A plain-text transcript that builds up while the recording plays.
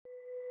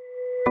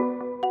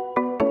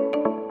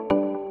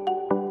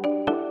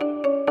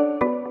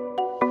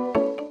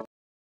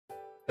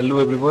Hello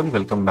everyone,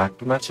 welcome back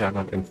to my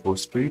channel Info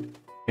Street.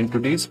 In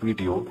today's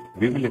video,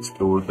 we will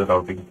explore the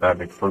routing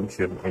pivot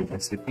function in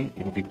SAP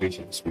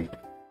Integration Suite.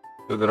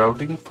 So the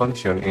routing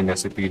function in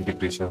SAP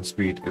Integration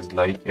Suite is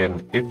like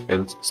an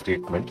if-else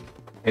statement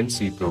in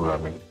C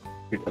programming.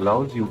 It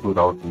allows you to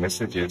route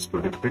messages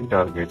to different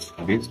targets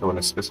based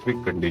on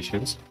specific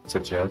conditions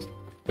such as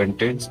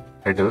contents,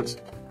 headers,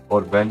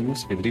 or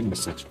values in the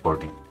message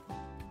body.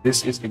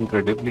 This is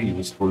incredibly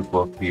useful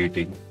for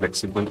creating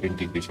flexible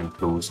integration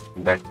flows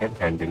that can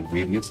handle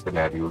various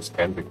scenarios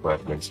and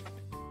requirements.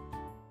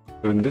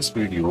 So in this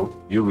video,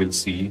 you will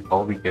see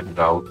how we can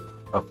route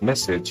a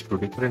message to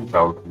different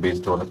route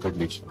based on a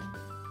condition.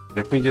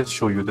 Let me just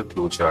show you the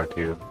flowchart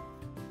here.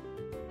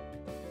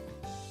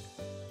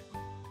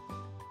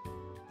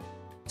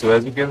 So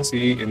as you can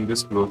see in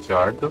this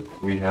flowchart,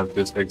 we have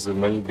this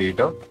XML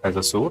data as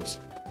a source.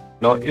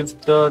 Now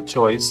if the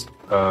choice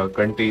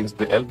contains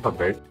the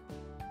alphabet,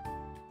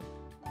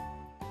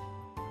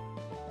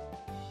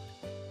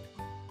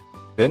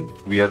 then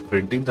we are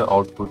printing the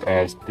output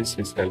as this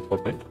is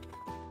alphabet.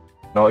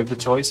 Now if the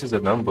choice is a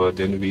number,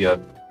 then we are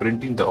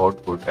printing the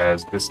output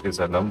as this is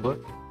a number.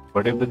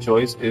 But if the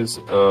choice is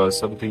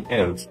something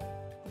else,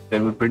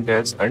 then we print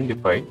as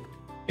undefined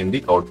in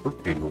the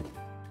output payload.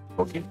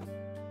 Okay,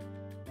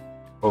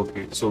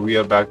 so we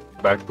are back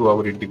to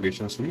our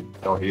integration suite.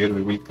 Now here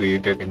we will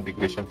create an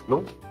integration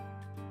flow.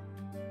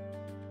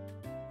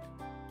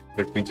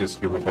 Let me just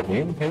give it a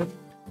name here.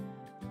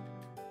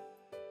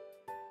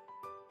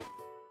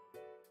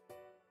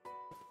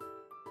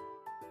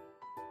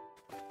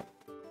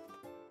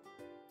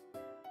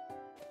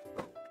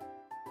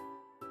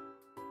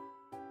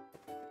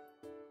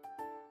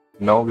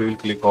 Now we will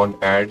click on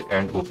add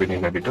and open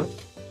in editor.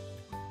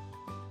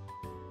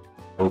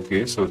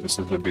 Okay, so this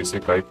is the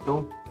basic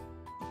flow.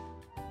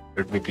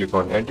 Let me click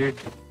on edit.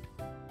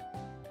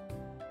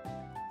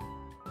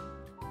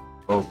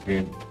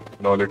 Okay,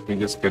 now let me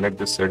just connect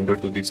the sender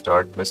to the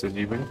start message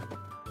event.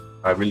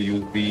 I will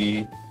use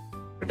the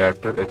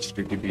adapter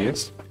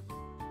HTTPS.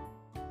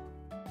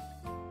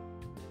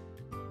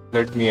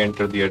 Let me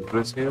enter the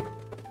address here.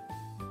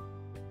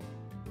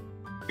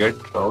 Get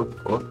route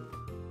for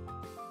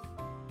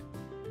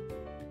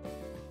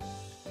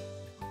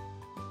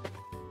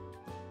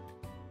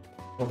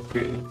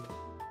okay.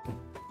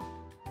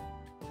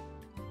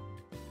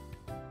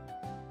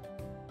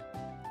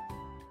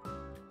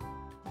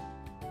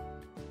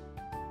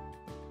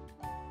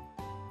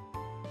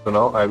 So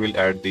now I will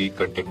add the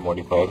content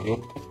modifier here.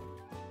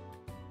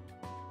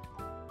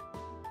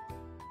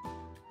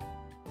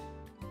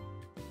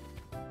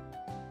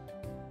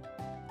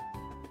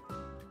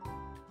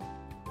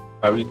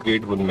 I will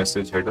create one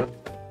message header.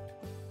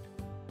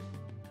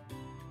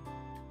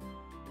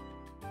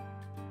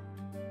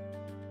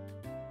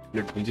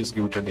 Let me just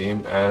give it a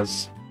name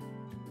as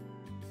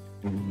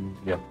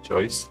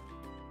choice.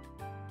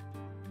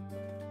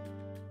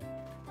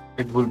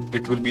 It will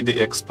be the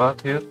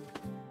XPath here.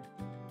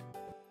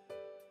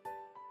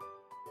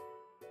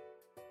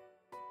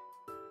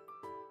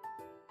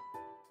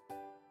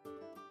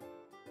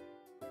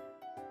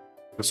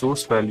 The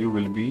source value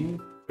will be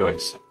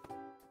choice.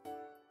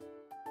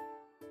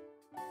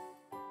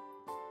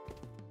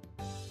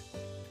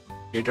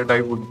 Data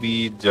type would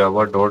be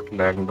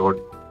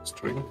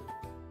java.lang.string.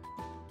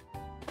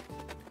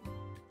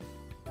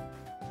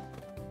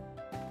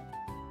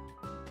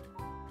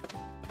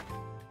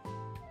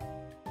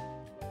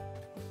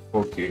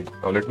 Okay,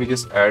 now let me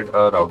just add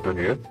a router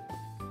here.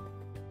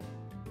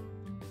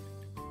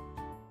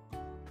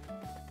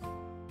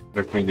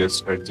 Let me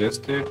just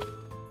adjust it.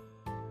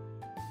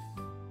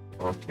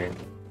 Okay.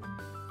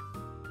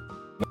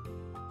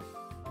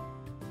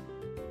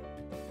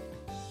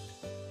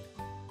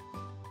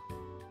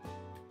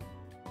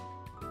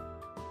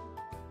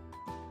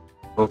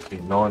 Okay,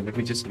 now let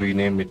me just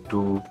rename it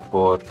to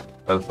for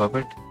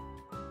alphabet.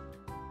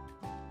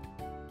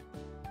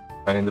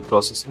 And in the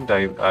processing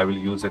type, I will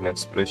use an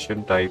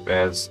expression type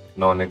as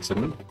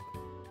non-XML.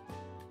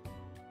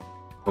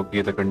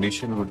 Okay, the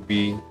condition would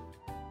be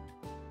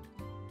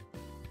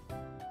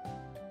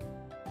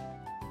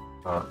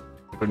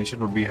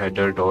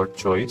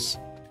header.choice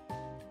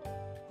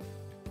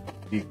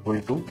equal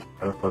to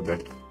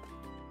alphabet.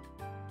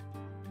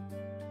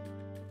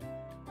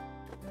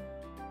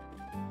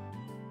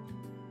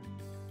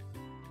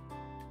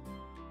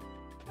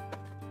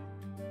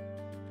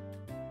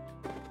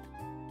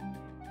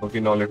 Okay,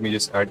 now let me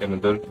just add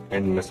another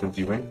end message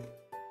event.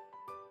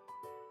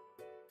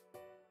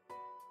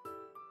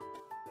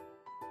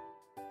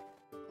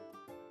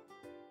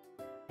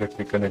 Let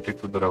me connect it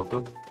to the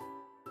router.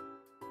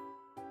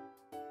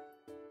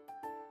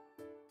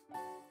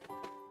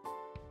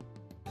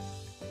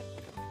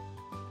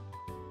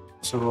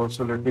 So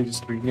also let me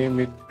just rename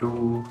it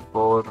to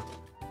for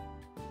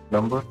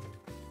number.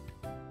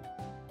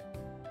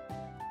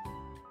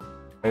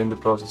 And in the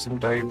processing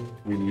type,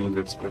 we'll use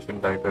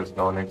expression type as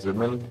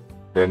non-XML,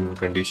 then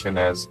condition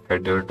as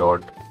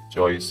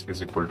header.choice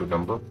is equal to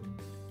number.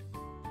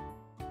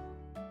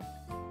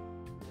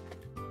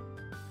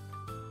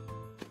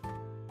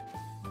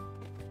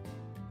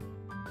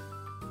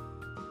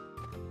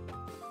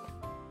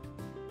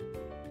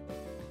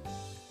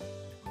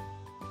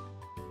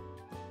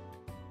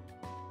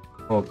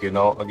 Okay,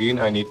 now again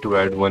I need to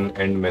add one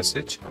end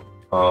message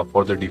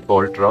for the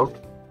default route.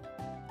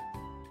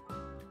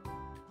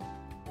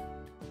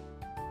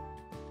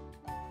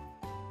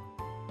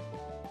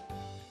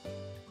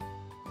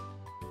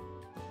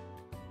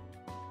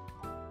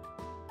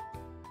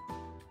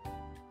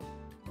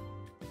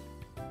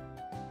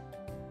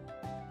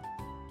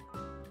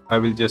 I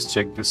will just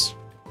check this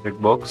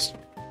checkbox.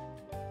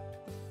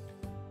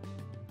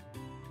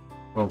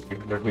 Okay,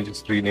 let me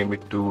just rename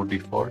it to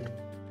default.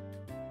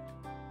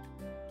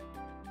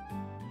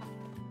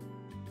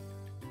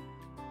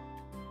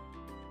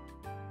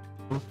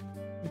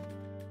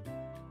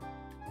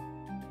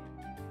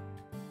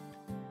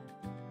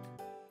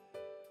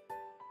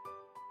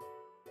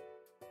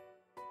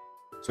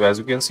 So as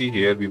you can see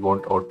here, we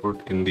want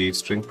output in the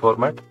string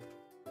format.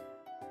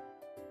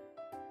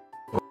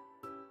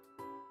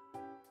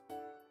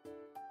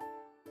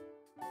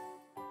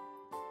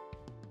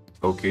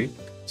 Okay,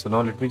 so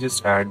now let me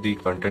just add the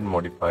content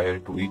modifier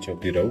to each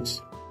of the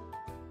routes.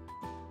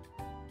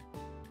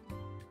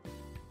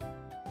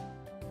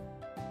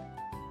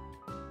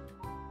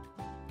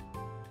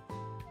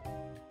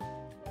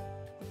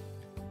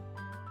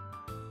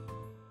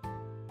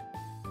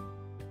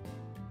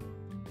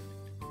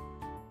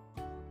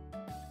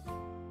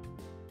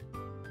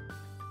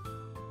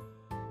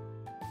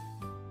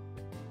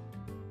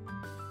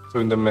 So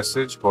in the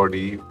message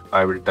body,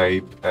 I will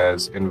type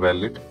as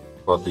invalid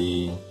for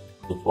the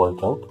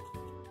default route.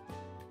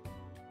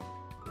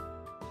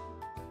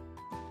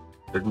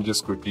 Let me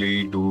just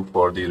quickly do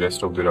for the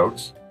rest of the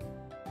routes.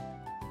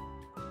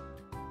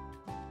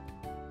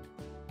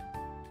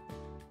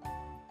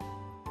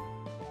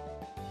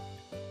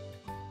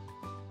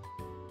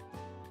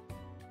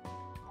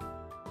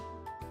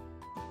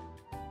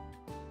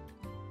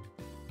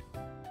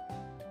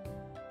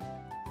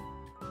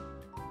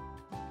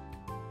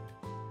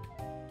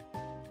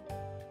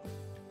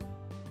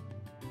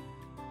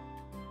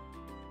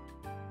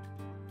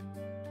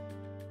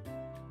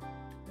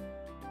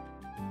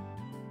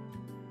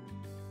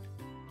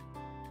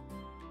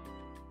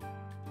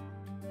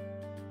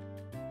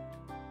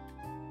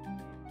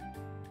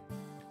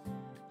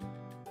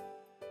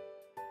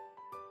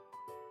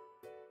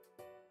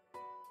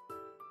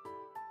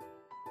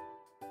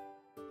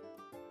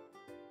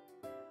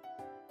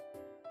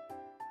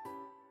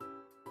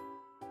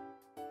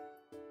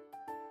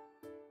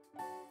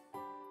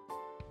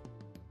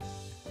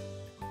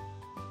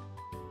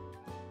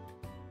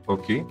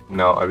 Okay,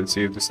 now I will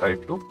save this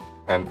iFlow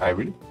and I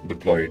will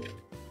deploy it.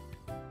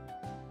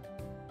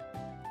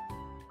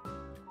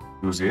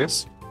 Use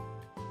yes.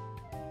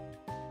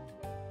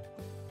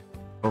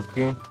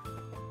 Okay.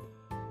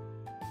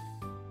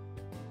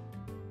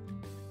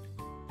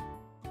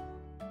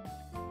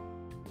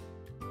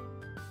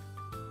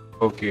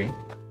 Okay,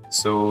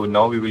 so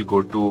now we will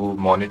go to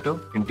monitor,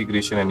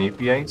 integration and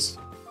APIs.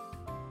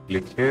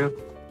 Click here.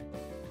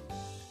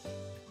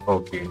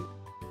 Okay.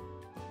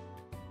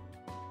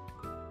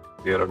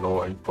 There are no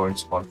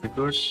endpoints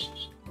configured.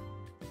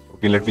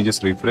 Okay, let me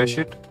just refresh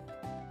it.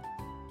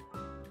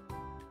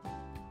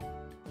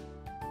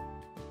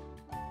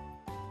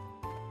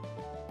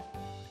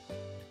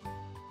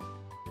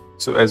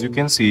 So as you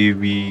can see,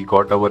 we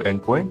got our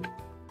endpoint.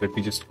 Let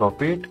me just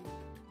copy it.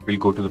 We'll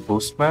go to the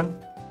Postman.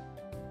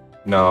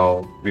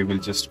 Now we will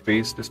just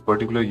paste this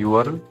particular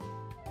URL.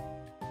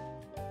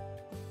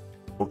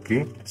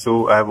 Okay,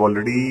 so I have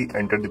already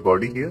entered the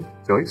body here,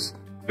 choice.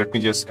 Let me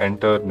just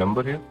enter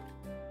number here.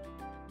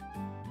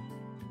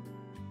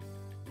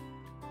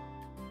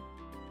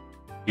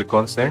 Click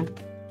on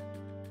send.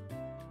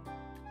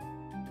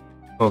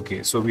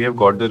 Okay, so we have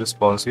got the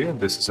response here.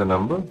 This is a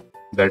number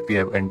that we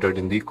have entered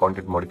in the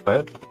content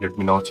modifier. Let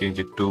me now change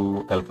it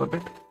to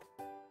alphabet.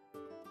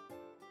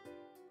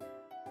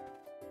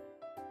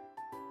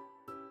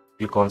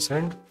 Click on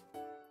send.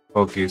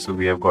 Okay, so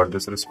we have got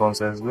this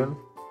response as well.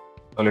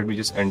 Now let me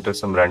just enter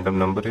some random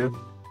number here.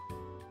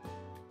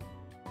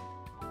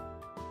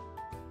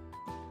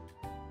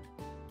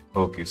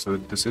 Okay, so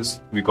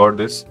we got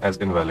this as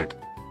invalid.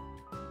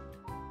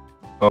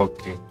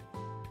 Okay,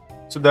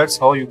 so that's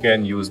how you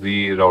can use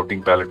the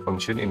routing palette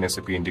function in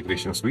SAP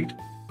Integration Suite.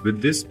 With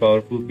this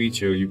powerful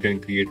feature, you can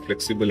create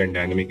flexible and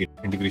dynamic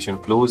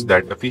integration flows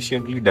that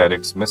efficiently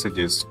directs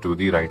messages to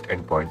the right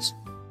endpoints.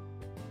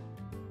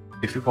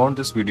 If you found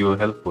this video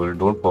helpful,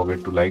 don't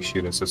forget to like,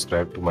 share and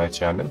subscribe to my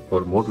channel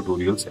for more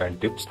tutorials and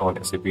tips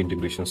on SAP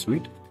Integration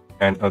Suite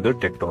and other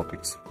tech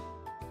topics.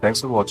 Thanks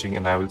for watching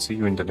and I will see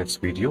you in the next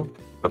video.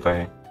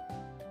 Bye-bye.